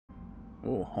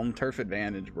Oh, home turf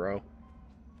advantage, bro.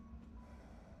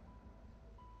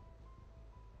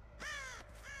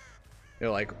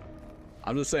 You're like,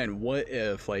 I'm just saying, what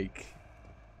if like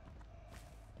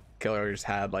killers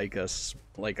had like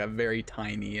a very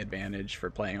tiny advantage for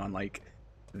playing on like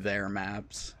their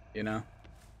maps, you know?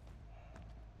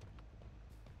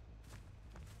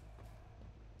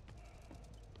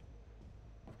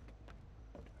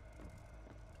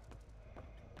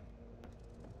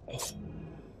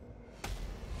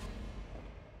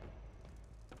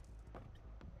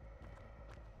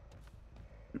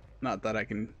 Not that I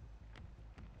can.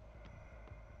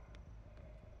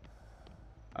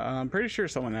 I'm pretty sure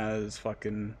someone has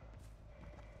fucking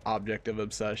object of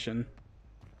obsession.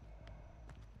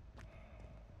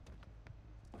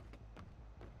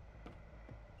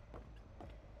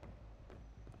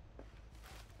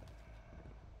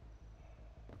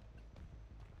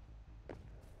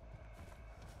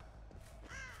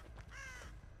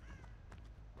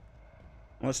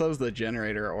 Unless that was the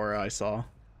generator aura I saw.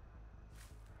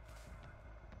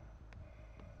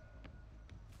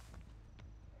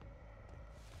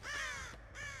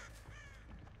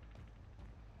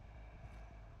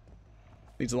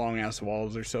 These long ass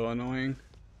walls are so annoying.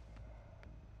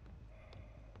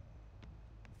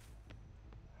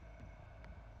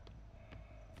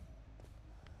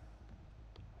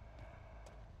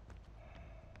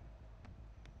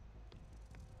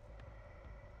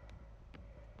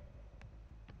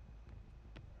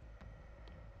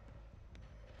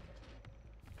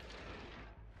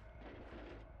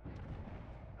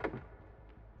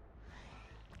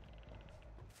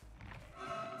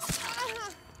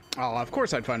 Oh, of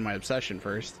course I'd find my obsession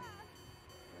first.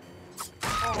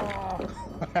 Oh.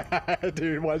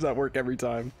 Dude, why does that work every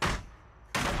time?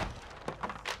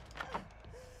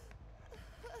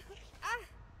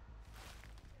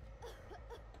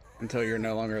 Until you're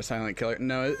no longer a silent killer.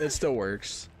 No, it still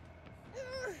works.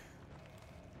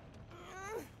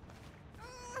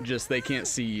 Just they can't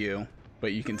see you,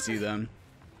 but you can see them.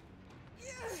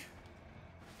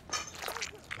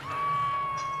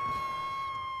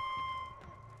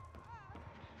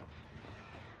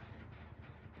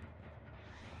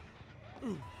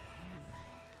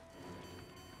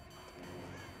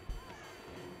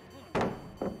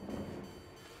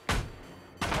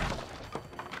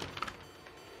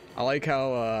 I like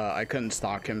how I couldn't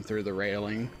stalk him through the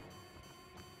railing.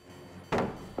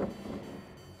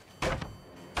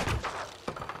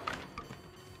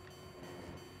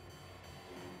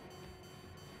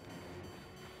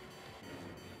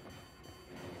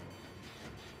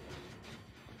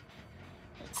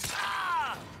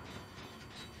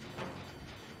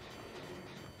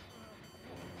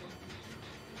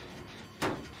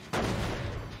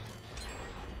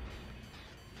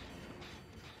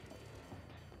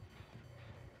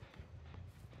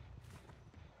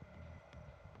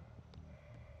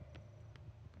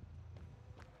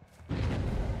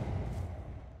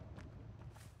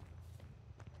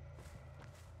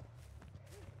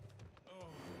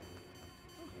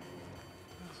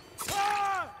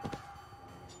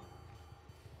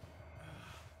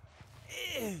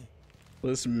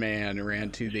 This man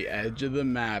ran to the edge of the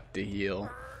map to heal.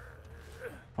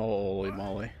 Holy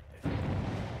moly.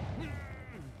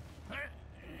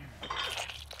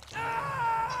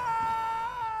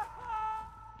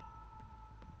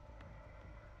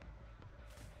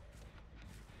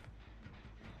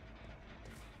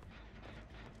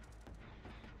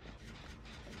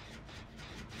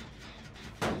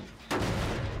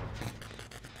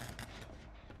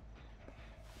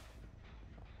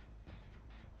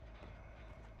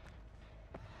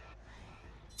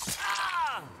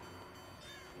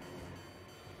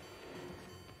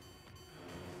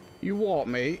 You what,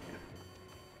 mate?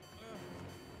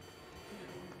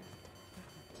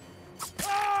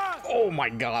 Oh my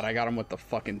god, I got him with the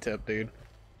fucking tip, dude.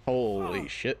 Holy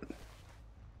shit.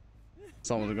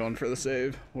 Someone's going for the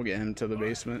save. We'll get him to the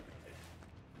basement.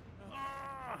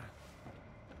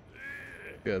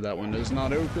 Good, that window's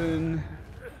not open.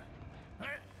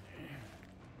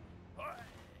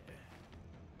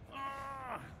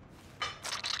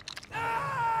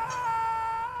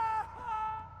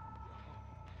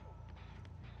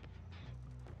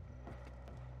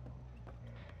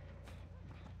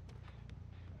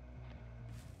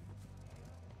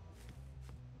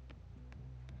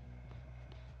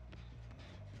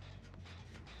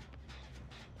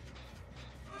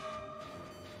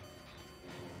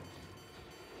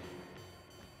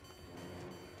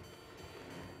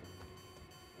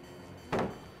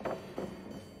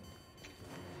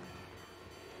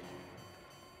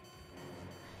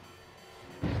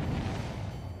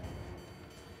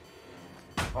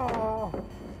 Oh.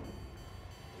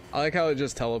 I like how it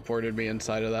just teleported me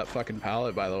inside of that fucking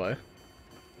pallet, by the way.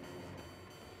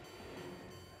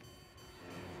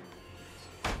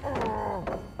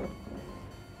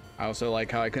 I also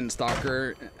like how I couldn't stalk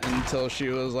her until she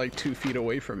was like 2 feet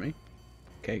away from me.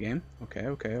 Okay, game. Okay,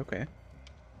 okay, okay.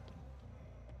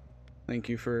 Thank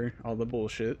you for all the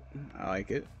bullshit. I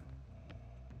like it.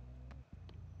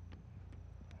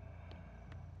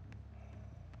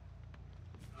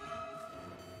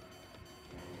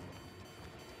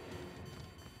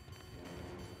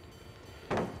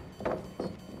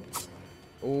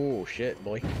 Oh shit,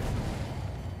 boy.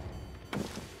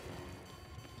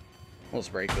 Let's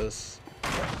break this.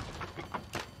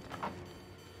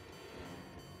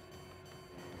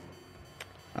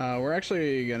 We're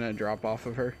actually gonna drop off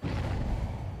of her.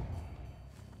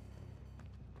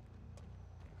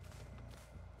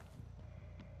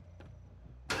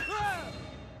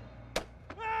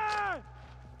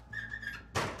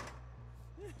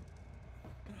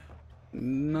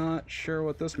 Not sure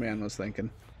what this man was thinking.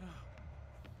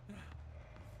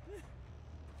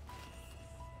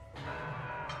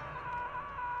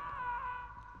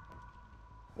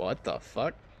 What the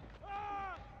fuck?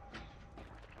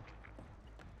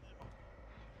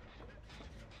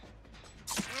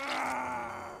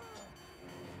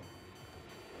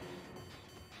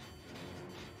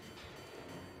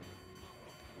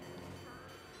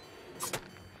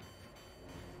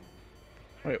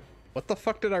 Wait, what the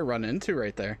fuck did I run into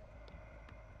right there?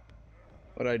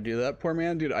 What did I do that poor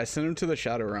man? Dude, I sent him to the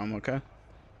Shadow Realm, okay?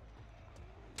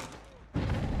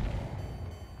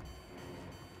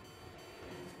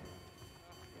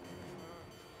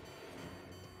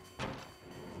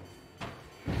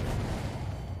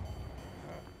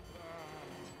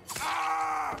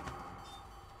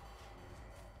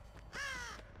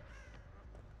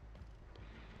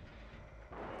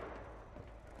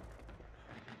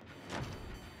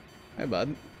 Hey,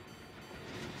 bud.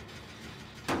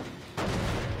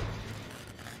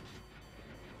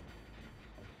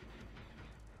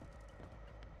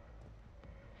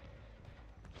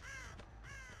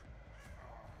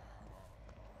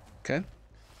 Okay.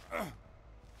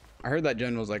 I heard that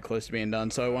gen was like close to being done,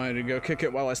 so I wanted to go kick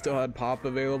it while I still had pop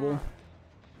available.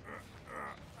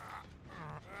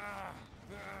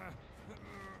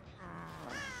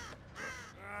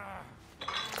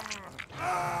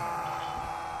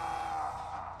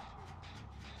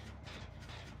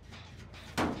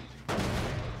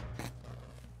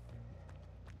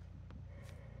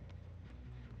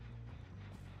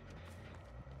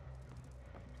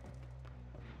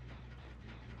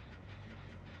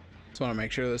 Just want to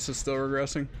make sure this is still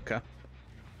regressing. Okay.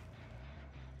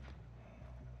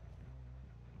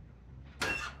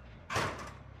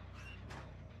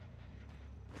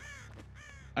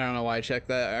 I don't know why I checked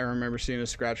that. I remember seeing the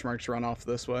scratch marks run off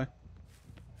this way.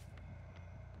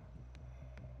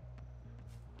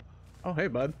 Oh, hey,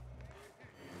 bud.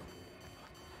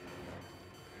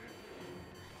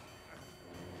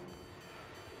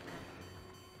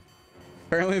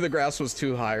 Apparently the grass was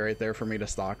too high right there for me to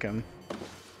stalk him.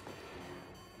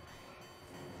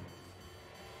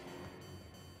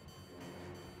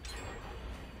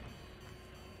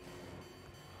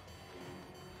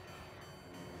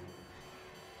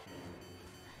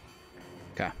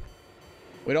 Okay.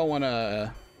 We don't want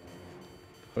to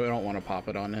pop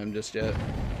it on him just yet.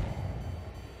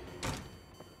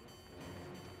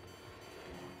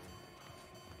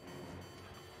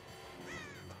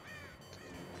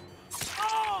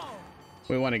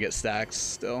 We want to get stacks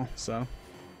still, so.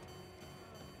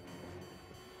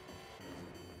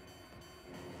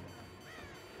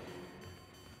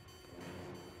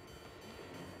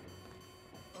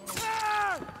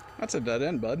 That's a dead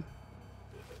end, bud.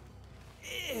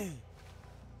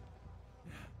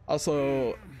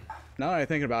 Also, now that I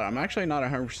think about it, I'm actually not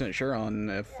 100% sure on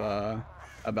if,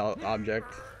 about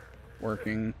object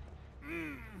working.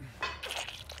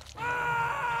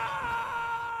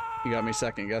 You got me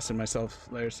second guessing myself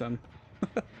there, son.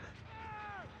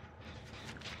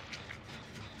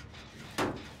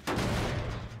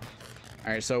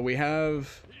 Alright, so we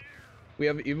have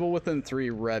Evil Within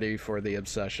 3 ready for the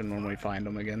obsession when we find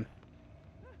them again.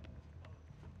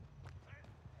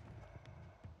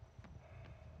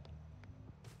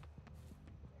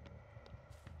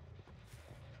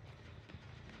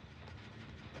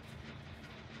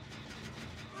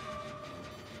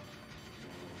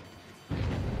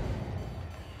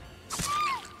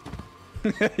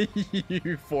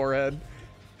 You forehead.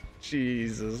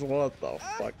 Jesus, what the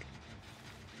fuck?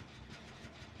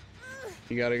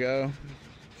 You gotta go?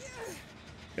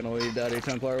 Gonna leave Daddy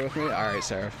Templar with me? Alright,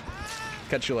 Seraph.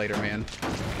 Catch you later, man.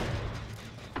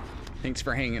 Thanks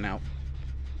for hanging out.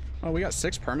 Oh, we got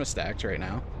 6 perma stacks right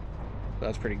now.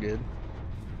 That's pretty good.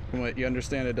 From what you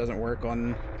understand, it doesn't work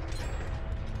on...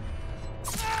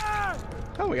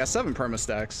 Oh, we got 7 perma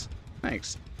stacks.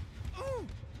 Thanks.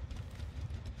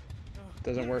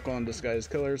 Doesn't work on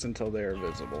disguised killers until they are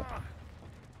visible.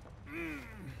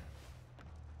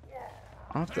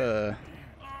 I'll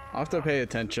have to pay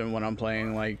attention when I'm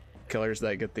playing like killers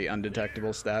that get the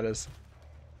undetectable status.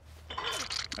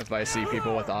 If I see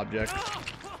people with object.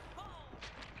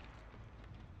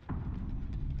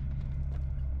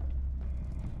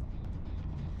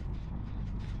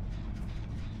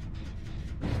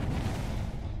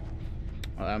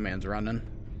 Oh, that man's running.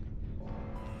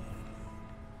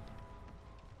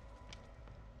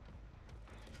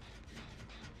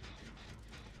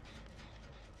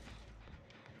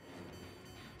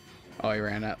 Oh, he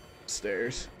ran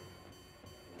upstairs.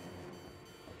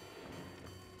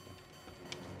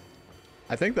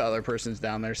 I think the other person's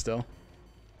down there still.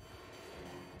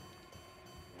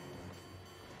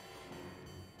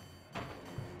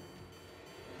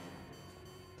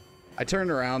 I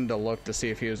turned around to look to see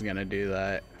if he was gonna do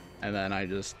that, and then I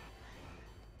just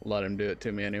let him do it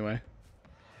to me anyway.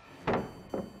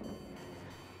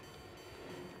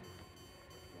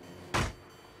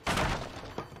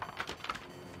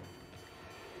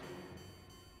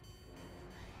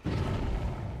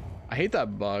 I hate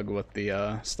that bug with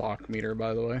the stock meter,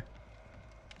 by the way.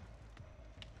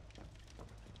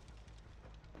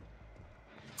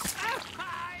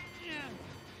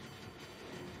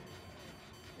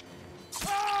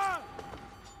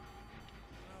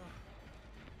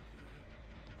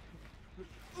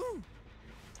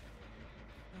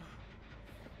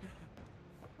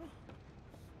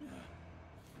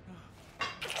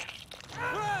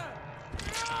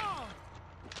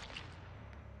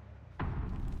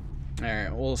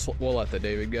 Alright, we'll let the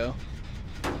David go.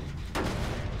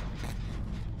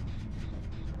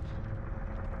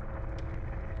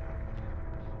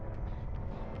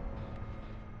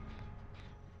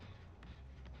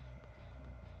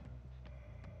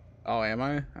 Oh, am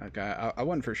I? Okay, I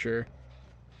wasn't for sure.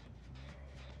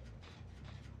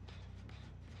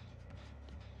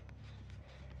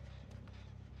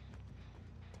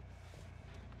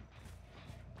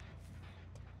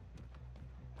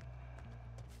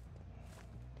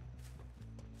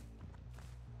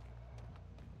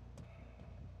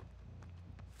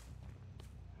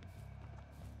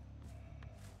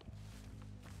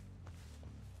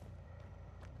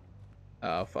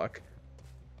 Oh, fuck.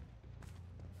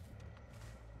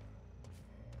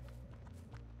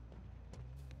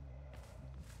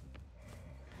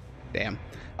 Damn.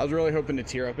 I was really hoping to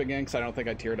tear up again, because I don't think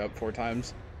I teared up 4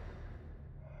 times.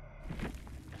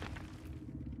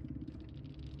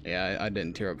 Yeah, I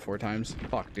didn't tear up 4 times.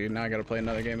 Fuck, dude. Now I gotta play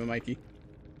another game of Mikey.